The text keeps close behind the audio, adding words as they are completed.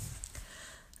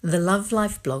The Love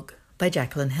Life blog by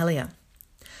Jacqueline Hellier.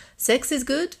 Sex is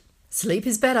good, sleep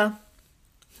is better.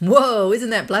 Whoa,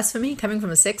 isn't that blasphemy coming from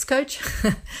a sex coach?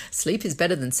 Sleep is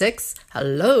better than sex?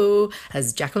 Hello,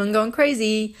 has Jacqueline gone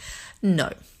crazy?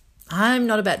 No, I'm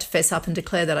not about to fess up and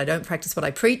declare that I don't practice what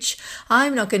I preach.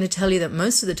 I'm not going to tell you that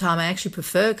most of the time I actually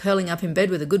prefer curling up in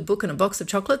bed with a good book and a box of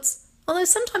chocolates, although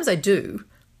sometimes I do.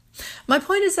 My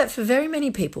point is that for very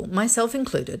many people, myself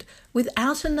included,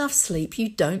 without enough sleep, you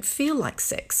don't feel like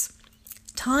sex.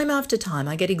 Time after time,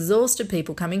 I get exhausted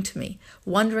people coming to me,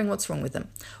 wondering what's wrong with them.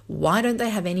 Why don't they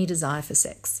have any desire for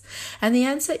sex? And the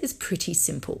answer is pretty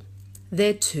simple.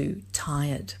 They're too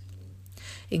tired.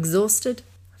 Exhausted,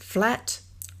 flat,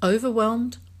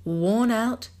 overwhelmed, worn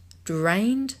out,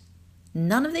 drained.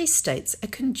 None of these states are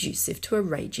conducive to a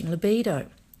raging libido.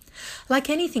 Like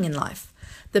anything in life,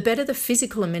 the better the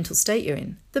physical and mental state you're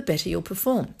in, the better you'll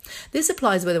perform. This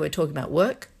applies whether we're talking about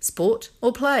work, sport,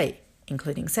 or play,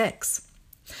 including sex.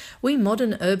 We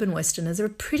modern urban Westerners are a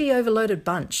pretty overloaded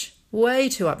bunch, way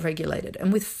too upregulated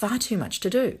and with far too much to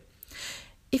do.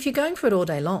 If you're going for it all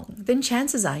day long, then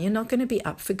chances are you're not going to be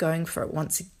up for going for it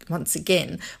once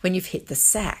again when you've hit the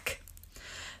sack.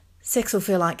 Sex will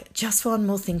feel like just one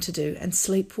more thing to do, and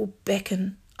sleep will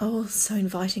beckon, oh, so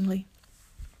invitingly.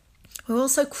 We're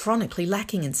also chronically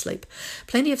lacking in sleep.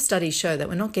 Plenty of studies show that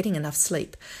we're not getting enough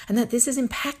sleep and that this is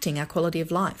impacting our quality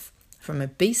of life, from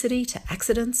obesity to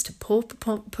accidents to poor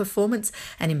performance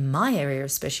and, in my area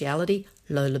of speciality,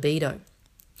 low libido.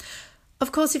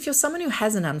 Of course, if you're someone who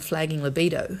has an unflagging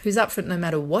libido, who's up for it no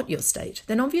matter what your state,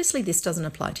 then obviously this doesn't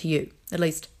apply to you, at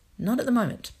least not at the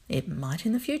moment. It might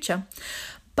in the future.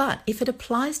 But if it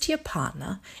applies to your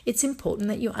partner, it's important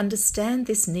that you understand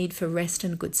this need for rest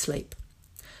and good sleep.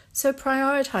 So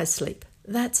prioritize sleep.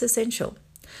 That's essential.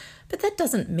 But that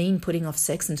doesn't mean putting off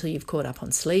sex until you've caught up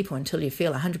on sleep or until you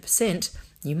feel 100%.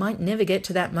 You might never get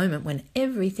to that moment when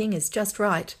everything is just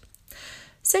right.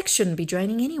 Sex shouldn't be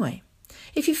draining anyway.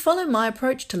 If you follow my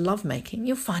approach to lovemaking,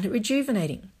 you'll find it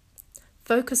rejuvenating.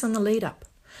 Focus on the lead up.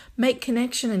 Make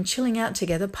connection and chilling out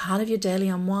together part of your daily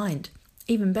unwind.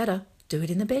 Even better, do it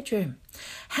in the bedroom.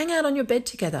 Hang out on your bed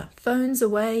together, phones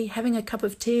away, having a cup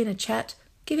of tea and a chat.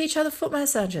 Give each other foot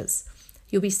massages.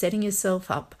 You'll be setting yourself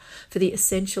up for the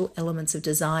essential elements of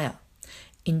desire,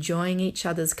 enjoying each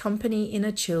other's company in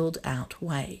a chilled out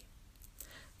way.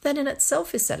 That in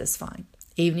itself is satisfying,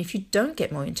 even if you don't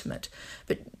get more intimate,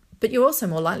 but you're also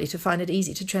more likely to find it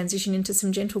easy to transition into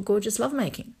some gentle, gorgeous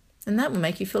lovemaking, and that will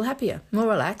make you feel happier, more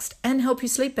relaxed, and help you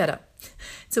sleep better.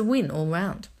 It's a win all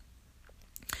round.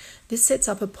 This sets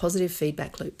up a positive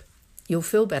feedback loop. You'll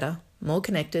feel better, more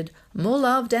connected, more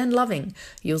loved and loving.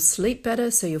 You'll sleep better,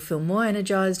 so you'll feel more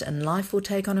energized and life will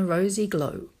take on a rosy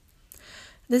glow.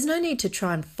 There's no need to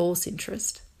try and force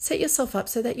interest. Set yourself up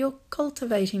so that you're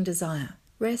cultivating desire.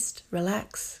 Rest,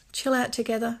 relax, chill out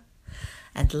together,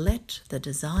 and let the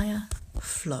desire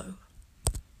flow.